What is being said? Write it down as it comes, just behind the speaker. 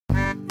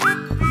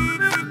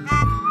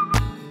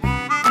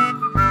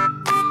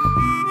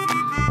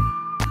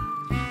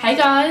Hey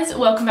guys,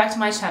 welcome back to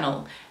my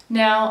channel.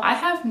 Now, I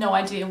have no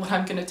idea what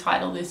I'm going to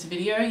title this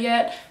video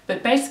yet,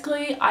 but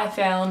basically I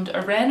found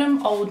a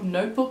random old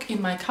notebook in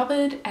my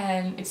cupboard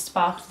and it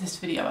sparked this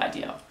video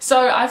idea.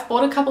 So I've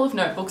bought a couple of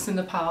notebooks in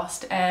the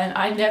past and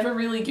I never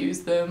really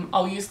use them.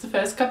 I'll use the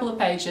first couple of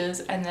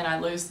pages and then I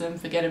lose them,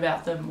 forget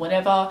about them,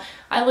 whatever.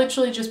 I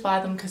literally just buy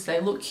them because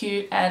they look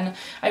cute and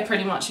I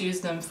pretty much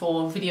use them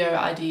for video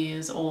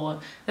ideas,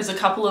 or there's a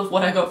couple of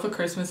what I got for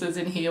Christmases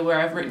in here where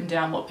I've written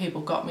down what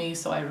people got me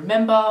so I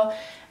remember.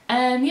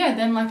 And yeah,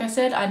 then like I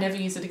said, I never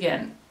use it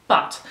again.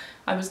 But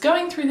I was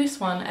going through this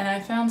one and I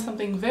found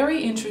something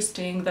very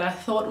interesting that I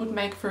thought would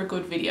make for a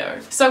good video.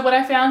 So what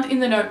I found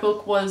in the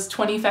notebook was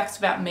 20 facts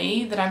about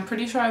me that I'm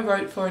pretty sure I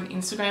wrote for an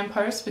Instagram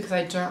post because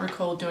I don't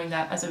recall doing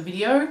that as a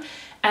video.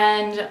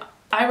 And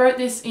I wrote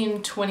this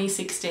in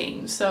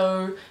 2016,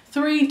 so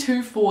 3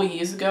 to 4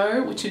 years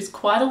ago, which is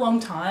quite a long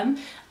time.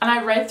 And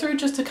I read through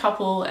just a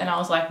couple and I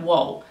was like,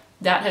 whoa,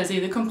 that has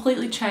either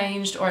completely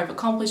changed or I've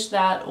accomplished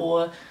that,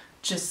 or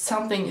just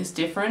something is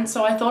different.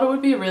 So I thought it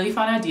would be a really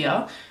fun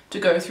idea to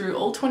go through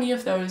all 20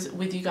 of those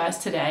with you guys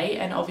today.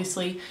 And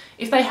obviously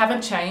if they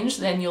haven't changed,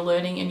 then you're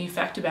learning a new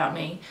fact about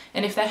me,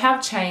 and if they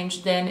have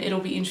changed, then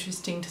it'll be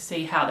interesting to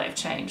see how they've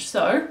changed.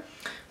 So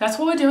that's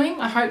what we're doing.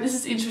 I hope this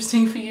is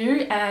interesting for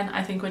you, and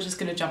I think we're just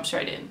going to jump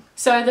straight in.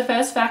 So the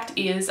first fact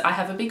is I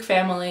have a big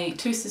family,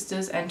 2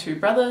 sisters and 2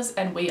 brothers,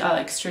 and we are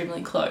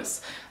extremely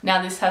close.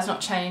 Now this has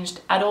not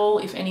changed at all.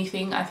 If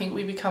anything, I think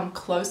we become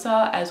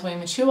closer as we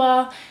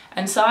mature,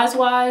 and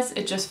size-wise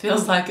it just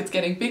feels like it's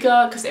getting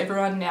bigger because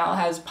everyone now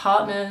has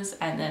partners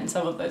and then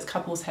some of those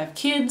couples have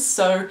kids.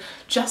 So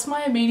just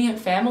my immediate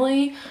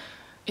family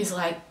is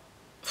like,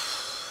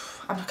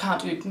 I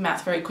can't do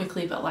math very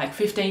quickly, but like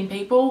 15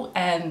 people,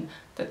 and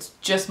that's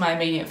just my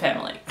immediate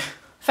family.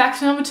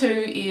 Fact number 2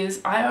 is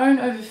I own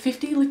over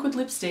 50 liquid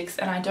lipsticks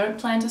and I don't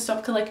plan to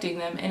stop collecting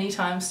them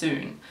anytime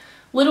soon.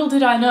 Little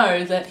did I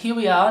know that here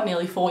we are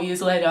nearly 4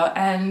 years later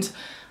and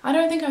I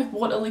don't think I've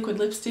bought a liquid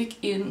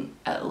lipstick in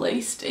at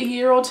least a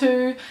year or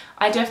 2.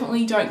 I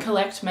definitely don't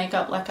collect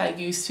makeup like I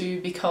used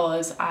to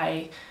because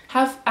I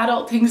have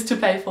adult things to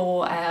pay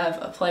for. I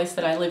have a place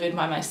that I live in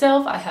by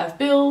myself, I have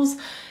bills,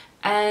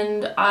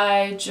 and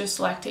I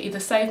just like to either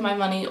save my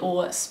money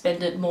or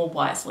spend it more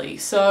wisely.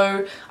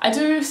 So I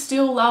do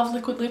still love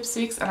liquid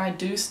lipsticks and I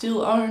do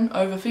still own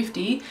over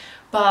 50,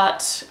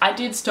 but I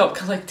did stop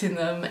collecting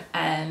them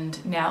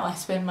and now I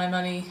spend my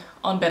money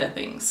on better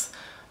things.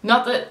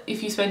 Not that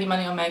if you spend your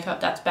money on makeup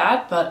that's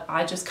bad, but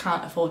I just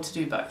can't afford to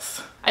do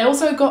both. I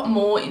also got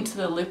more into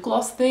the lip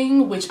gloss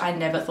thing, which I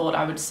never thought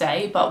I would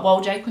say, but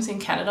while Jake was in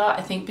Canada,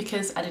 I think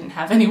because I didn't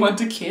have anyone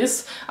to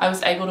kiss, I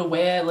was able to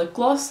wear lip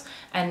gloss,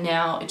 and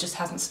now it just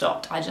hasn't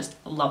stopped. I just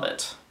love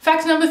it.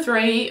 Fact number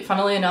 3,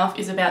 funnily enough,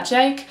 is about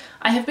Jake.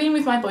 I have been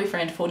with my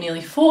boyfriend for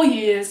nearly 4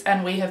 years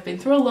and we have been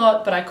through a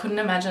lot, but I couldn't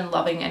imagine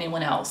loving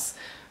anyone else.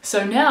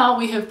 So now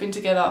we have been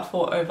together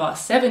for over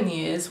 7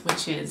 years,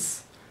 which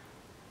is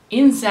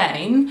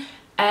insane.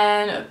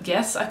 And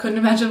yes, I couldn't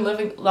imagine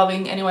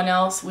loving anyone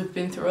else. We've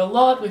been through a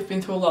lot. We've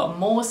been through a lot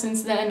more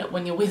since then.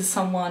 When you're with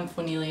someone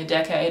for nearly a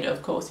decade,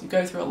 of course you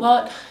go through a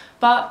lot.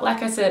 But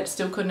like I said,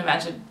 still couldn't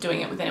imagine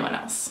doing it with anyone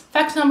else.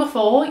 Fact number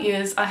 4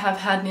 is I have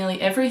had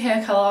nearly every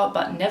hair color,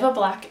 but never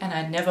black, and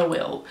I never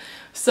will.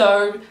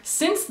 So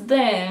since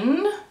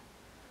then,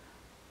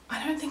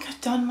 I don't think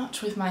I've done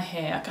much with my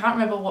hair. I can't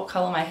remember what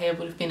colour my hair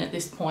would have been at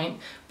this point.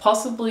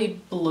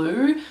 Possibly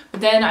blue, but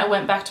then I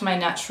went back to my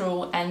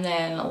natural, and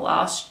then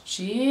last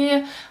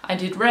year I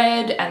did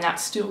red and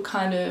that's still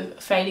kind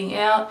of fading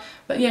out.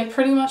 But yeah,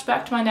 pretty much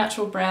back to my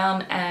natural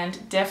brown,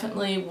 and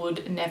definitely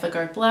would never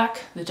go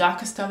black. The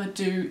darkest I would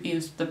do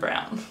is the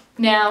brown.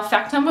 Now,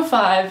 fact number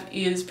 5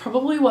 is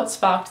probably what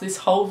sparked this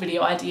whole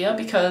video idea,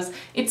 because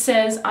it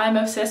says I'm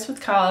obsessed with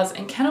cars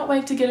and cannot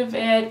wait to get a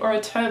V8 or a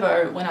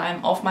turbo when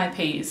I'm off my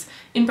P's.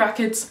 In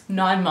brackets,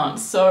 9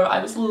 months. So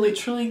I was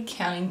literally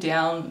counting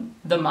down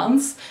the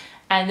months,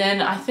 and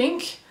then I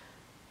think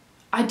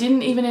I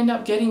didn't even end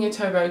up getting a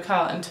turbo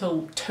car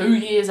until 2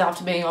 years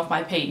after being off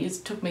my P's.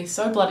 It took me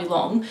so bloody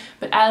long,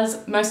 but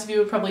as most of you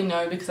would probably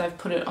know because I've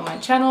put it on my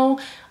channel,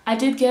 I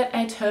did get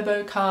a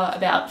turbo car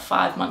about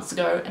 5 months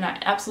ago and I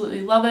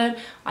absolutely love it.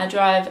 I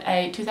drive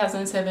a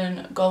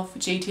 2007 Golf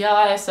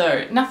GTI,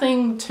 so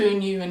nothing too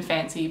new and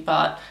fancy,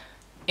 but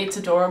it's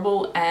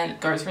adorable and it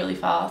goes really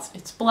fast.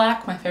 It's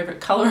black, my favourite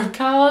colour of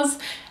cars,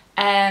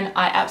 and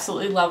I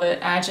absolutely love it.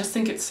 And I just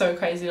think it's so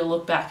crazy to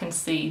look back and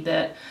see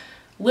that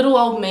little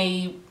old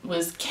me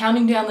was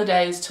counting down the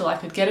days till I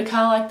could get a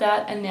car like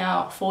that, and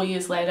now 4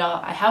 years later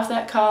I have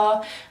that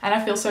car and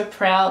I feel so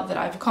proud that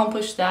I've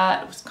accomplished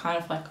that. It was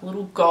kind of like a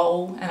little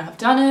goal and I've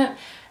done it,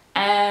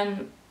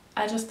 and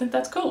I just think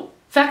that's cool.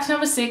 Fact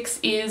number 6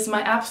 is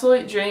my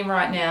absolute dream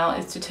right now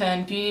is to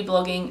turn beauty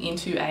blogging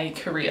into a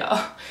career.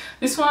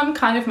 This one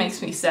kind of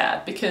makes me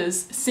sad because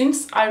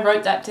since I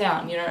wrote that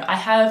down, you know, I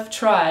have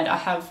tried, I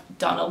have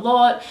done a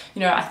lot. You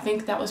know, I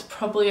think that was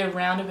probably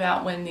around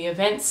about when the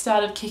events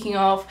started kicking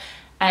off,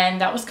 and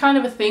that was kind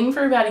of a thing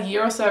for about a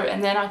year or so,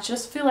 and then I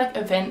just feel like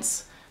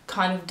events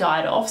kind of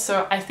died off.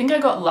 So I think I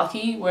got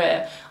lucky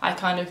where I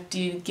kind of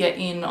did get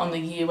in on the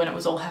year when it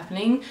was all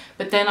happening,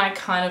 but then I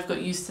kind of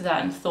got used to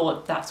that and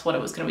thought that's what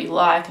it was going to be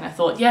like. And I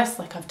thought, yes,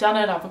 like I've done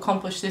it, I've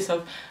accomplished this,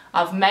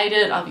 I've made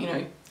it, I've, you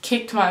know,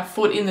 kicked my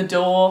foot in the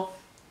door,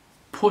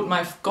 got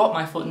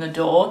my foot in the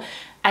door,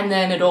 and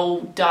then it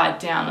all died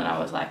down and I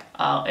was like,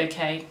 oh,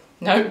 okay,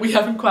 no, we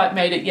haven't quite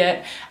made it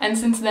yet. And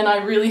since then I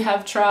really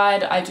have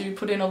tried. I do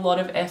put in a lot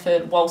of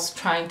effort whilst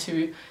trying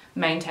to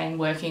maintain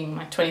working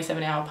my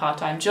 27-hour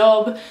part-time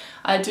job.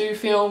 I do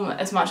film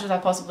as much as I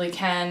possibly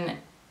can,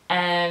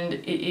 and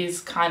it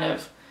is kind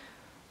of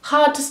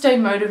hard to stay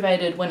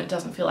motivated when it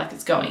doesn't feel like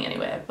it's going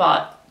anywhere.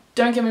 But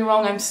don't get me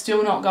wrong, I'm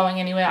still not going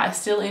anywhere. I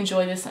still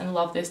enjoy this and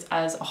love this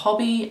as a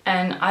hobby,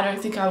 and I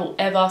don't think I will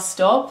ever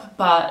stop,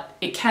 but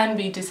it can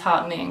be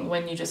disheartening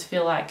when you just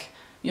feel like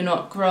you're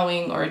not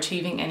growing or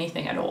achieving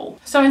anything at all.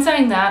 So in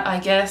saying that, I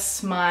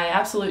guess my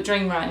absolute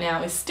dream right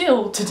now is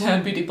still to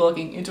turn beauty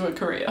blogging into a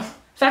career.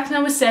 Fact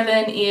number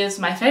 7 is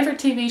my favourite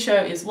TV show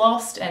is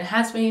Lost and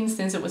has been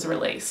since it was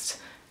released.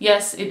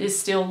 Yes, it is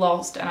still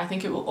Lost, and I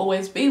think it will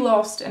always be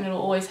Lost, and it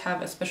will always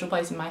have a special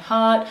place in my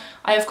heart.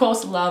 I of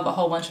course love a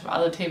whole bunch of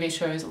other TV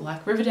shows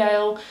like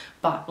Riverdale,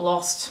 but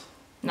Lost,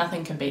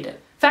 nothing can beat it.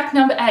 Fact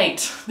number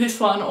 8, this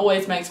one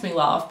always makes me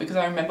laugh because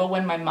I remember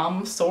when my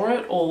mum saw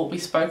it or we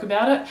spoke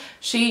about it,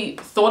 she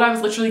thought I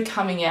was literally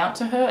coming out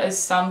to her as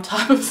some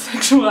type of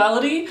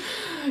sexuality.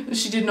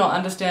 She did not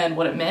understand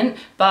what it meant,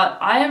 but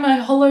I am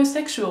a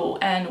holosexual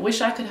and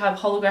wish I could have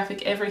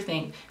holographic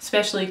everything,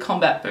 especially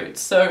combat boots.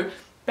 So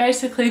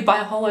basically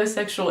by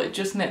holosexual it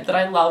just meant that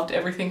I loved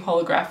everything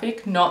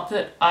holographic, not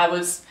that I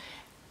was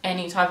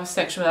any type of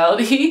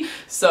sexuality.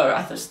 So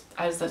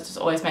that just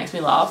always makes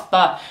me laugh.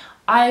 But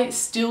I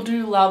still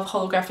do love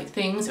holographic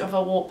things. If I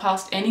walk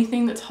past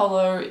anything that's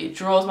hollow, it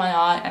draws my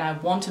eye and I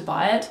want to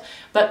buy it.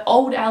 But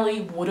old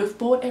Allie would have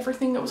bought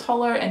everything that was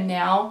hollow, and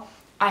now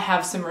I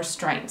have some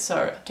restraint.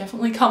 So I've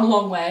definitely come a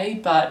long way,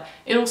 but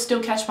it'll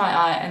still catch my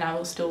eye and I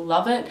will still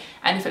love it.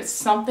 And if it's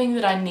something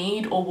that I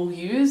need or will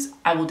use,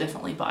 I will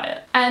definitely buy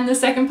it. And the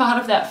second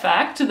part of that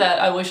fact, that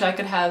I wish I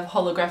could have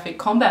holographic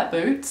combat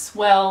boots,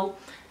 well,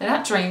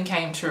 that dream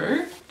came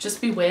true. Just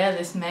beware,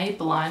 this may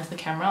blind the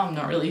camera, I'm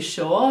not really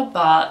sure,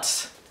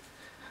 but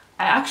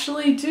I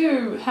actually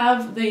do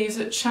have these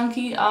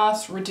chunky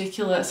ass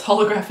ridiculous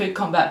holographic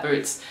combat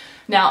boots.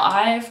 Now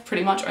I've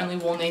pretty much only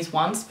worn these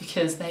once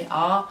because they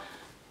are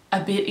a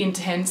bit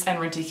intense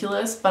and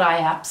ridiculous, but I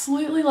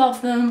absolutely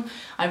love them.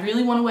 I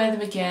really want to wear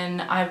them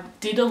again. I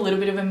did a little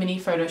bit of a mini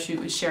photo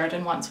shoot with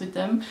Sheridan once with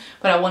them,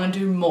 but I want to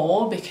do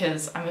more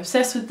because I'm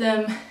obsessed with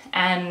them,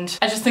 and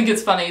I just think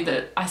it's funny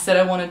that I said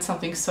I wanted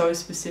something so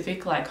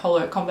specific like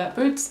holo combat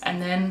boots, and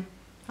then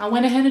I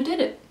went ahead and did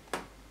it.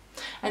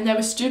 And they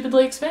were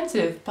stupidly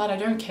expensive, but I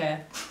don't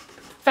care.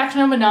 Fact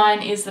number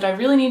 9 is that I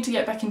really need to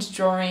get back into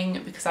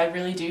drawing because I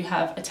really do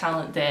have a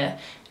talent there.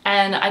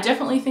 And I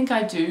definitely think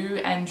I do,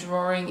 and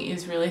drawing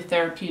is really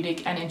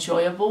therapeutic and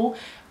enjoyable,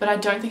 but I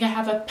don't think I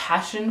have a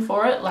passion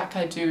for it like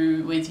I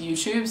do with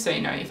YouTube. So,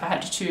 you know, if I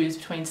had to choose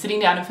between sitting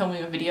down and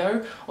filming a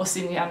video or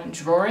sitting down and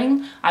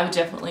drawing, I would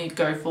definitely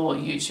go for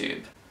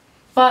YouTube.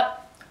 But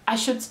I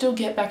should still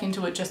get back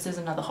into it just as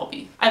another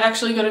hobby. I've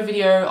actually got a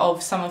video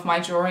of some of my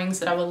drawings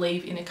that I will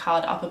leave in a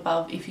card up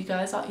above if you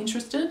guys are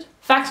interested.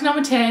 Fact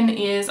number 10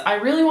 is I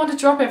really want to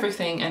drop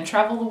everything and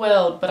travel the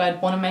world, but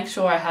I'd want to make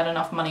sure I had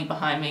enough money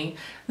behind me.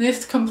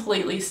 This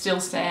completely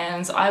still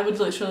stands. I would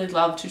literally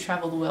love to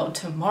travel the world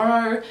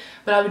tomorrow,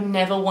 but I would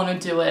never want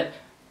to do it,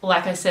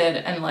 like I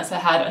said, unless I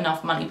had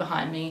enough money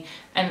behind me.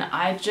 And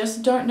I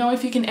just don't know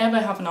if you can ever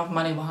have enough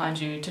money behind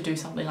you to do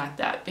something like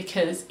that,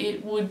 because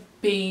it would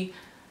be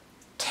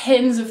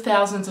tens of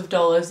thousands of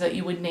dollars that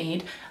you would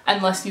need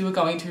unless you were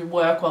going to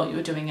work while you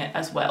were doing it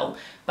as well.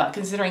 But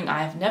considering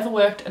I have never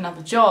worked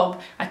another job,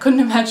 I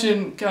couldn't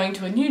imagine going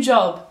to a new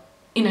job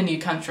in a new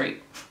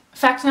country.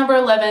 Fact number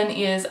 11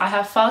 is I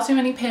have far too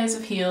many pairs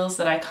of heels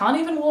that I can't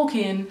even walk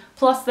in,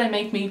 plus they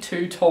make me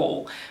too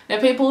tall.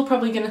 Now people are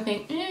probably going to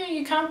think,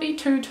 you can't be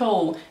too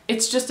tall.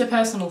 It's just a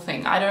personal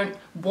thing. I don't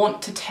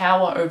want to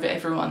tower over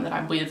everyone that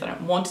I'm with. I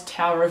don't want to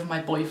tower over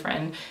my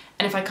boyfriend.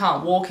 And if I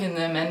can't walk in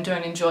them and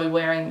don't enjoy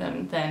wearing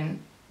them,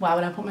 then why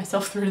would I put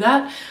myself through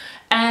that?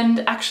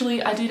 And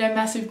actually I did a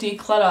massive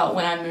declutter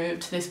when I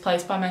moved to this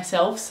place by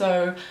myself,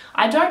 so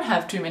I don't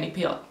have too many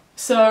pairs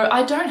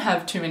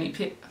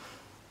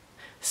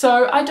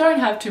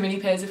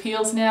of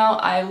heels now.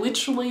 I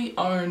literally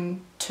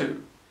own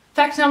 2.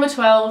 Fact number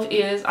 12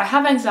 is I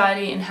have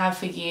anxiety and have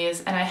for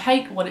years, and I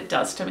hate what it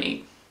does to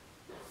me.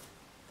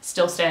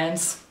 Still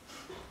stands.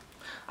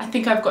 I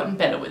think I've gotten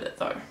better with it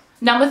though.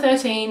 Number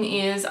 13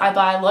 is I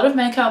buy a lot of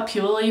makeup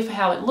purely for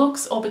how it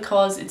looks or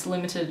because it's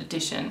limited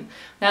edition.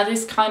 Now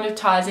this kind of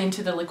ties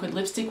into the liquid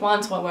lipstick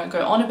one, so I won't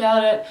go on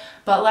about it,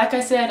 but like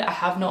I said, I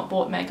have not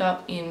bought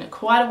makeup in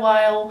quite a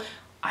while.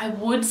 I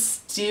would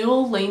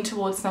still lean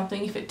towards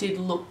something if it did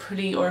look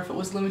pretty or if it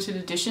was limited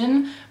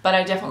edition, but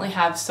I definitely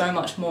have so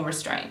much more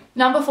restraint.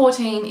 Number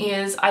 14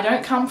 is I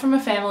don't come from a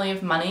family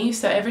of money,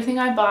 so everything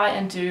I buy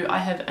and do I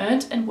have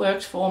earned and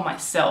worked for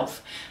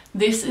myself.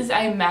 This is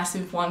a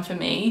massive one for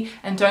me,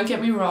 and don't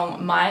get me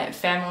wrong, my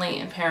family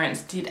and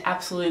parents did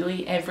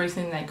absolutely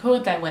everything they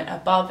could. They went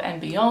above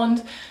and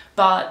beyond,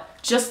 but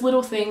just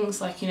little things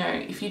like, you know,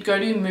 if you'd go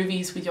to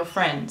movies with your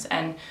friends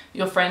and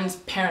your friends'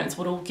 parents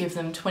would all give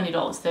them $20,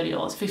 $30,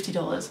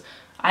 $50.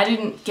 I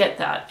didn't get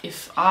that.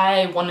 If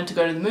I wanted to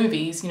go to the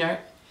movies, you know,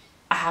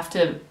 I have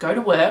to go to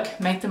work,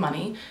 make the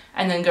money,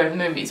 and then go to the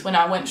movies. When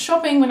I went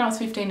shopping when I was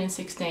 15 and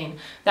 16,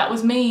 that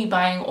was me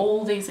buying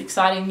all these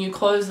exciting new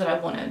clothes that I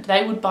wanted.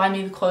 They would buy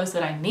me the clothes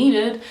that I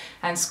needed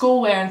and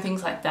schoolwear and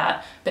things like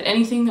that. But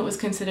anything that was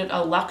considered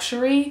a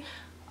luxury,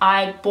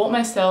 I bought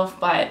myself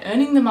by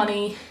earning the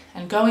money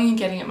and going and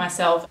getting it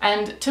myself.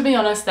 And to be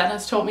honest, that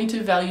has taught me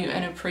to value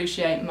and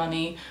appreciate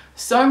money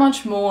so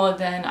much more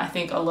than I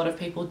think a lot of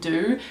people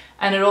do.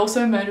 And it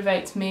also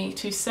motivates me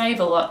to save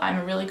a lot. I'm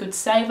a really good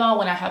saver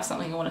when I have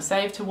something I want to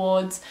save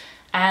towards,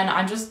 and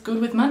I'm just good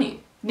with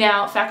money.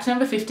 Now, fact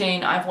number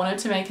 15, I've wanted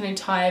to make an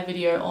entire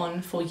video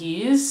on for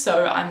years,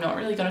 so I'm not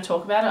really going to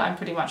talk about it. I'm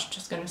pretty much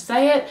just going to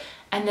say it.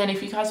 And then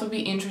if you guys would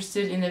be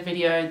interested in the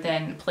video,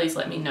 then please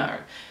let me know.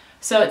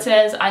 So it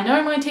says, I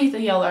know my teeth are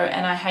yellow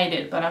and I hate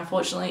it, but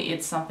unfortunately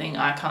it's something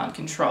I can't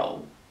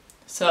control.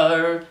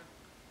 So,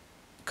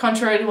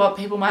 contrary to what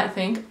people might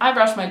think, I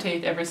brush my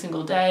teeth every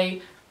single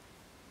day.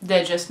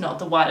 They're just not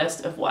the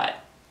whitest of white.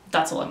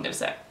 That's all I'm going to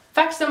say.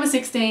 Fact number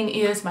 16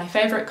 is my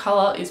favourite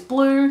colour is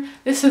blue.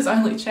 This has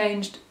only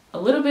changed a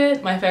little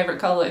bit. My favourite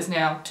colour is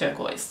now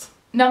turquoise.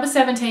 Number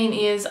 17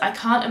 is I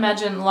can't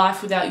imagine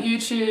life without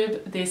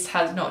YouTube. This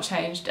has not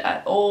changed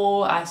at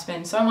all. I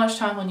spend so much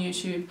time on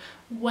YouTube,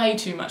 way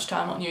too much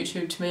time on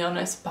YouTube to be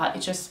honest, but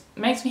it just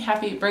makes me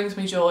happy, it brings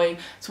me joy.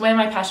 It's where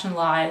my passion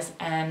lies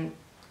and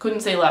couldn't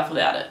see life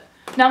without it.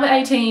 Number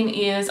 18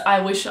 is I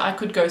wish I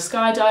could go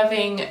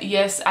skydiving.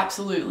 Yes,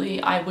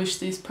 absolutely. I wish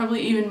this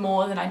probably even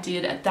more than I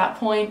did at that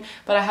point,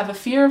 but I have a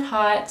fear of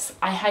heights.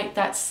 I hate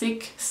that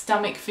sick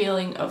stomach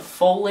feeling of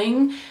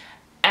falling,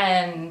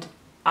 and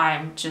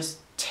I'm just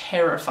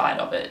terrified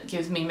of it. It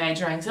gives me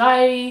major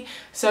anxiety.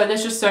 So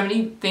there's just so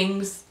many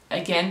things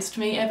against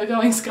me ever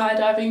going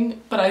skydiving,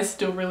 but I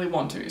still really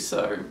want to,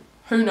 so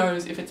who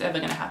knows if it's ever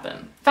going to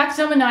happen. Fact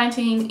number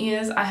 19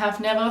 is I have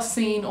never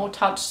seen or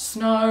touched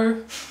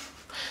snow.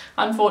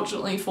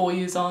 Unfortunately, 4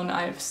 years on,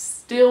 I've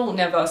still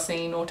never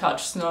seen or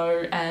touched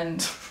snow,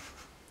 and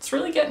it's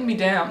really getting me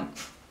down.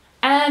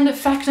 And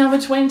fact number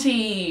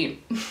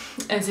 20,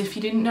 as if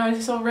you didn't know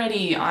this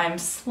already, I'm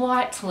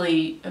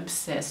slightly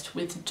obsessed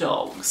with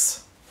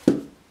dogs.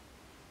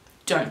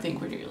 Don't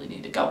think we really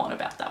need to go on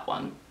about that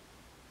one.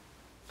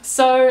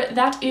 So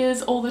that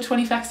is all the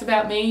 20 facts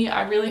about me.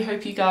 I really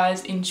hope you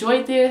guys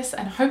enjoyed this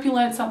and hope you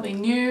learned something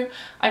new.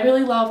 I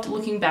really loved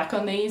looking back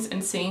on these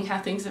and seeing how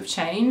things have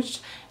changed.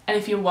 And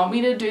if you want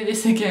me to do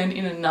this again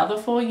in another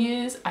 4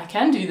 years, I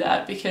can do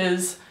that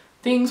because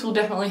things will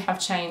definitely have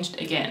changed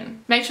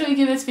again. Make sure you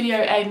give this video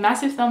a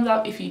massive thumbs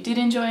up if you did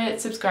enjoy it,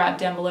 subscribe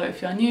down below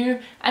if you're new,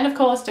 and of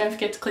course don't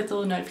forget to click the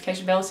little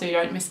notification bell so you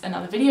don't miss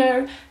another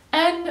video,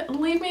 and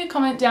leave me a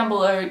comment down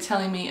below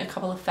telling me a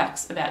couple of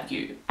facts about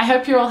you. I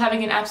hope you're all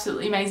having an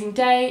absolutely amazing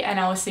day, and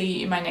I will see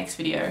you in my next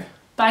video.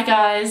 Bye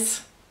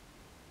guys!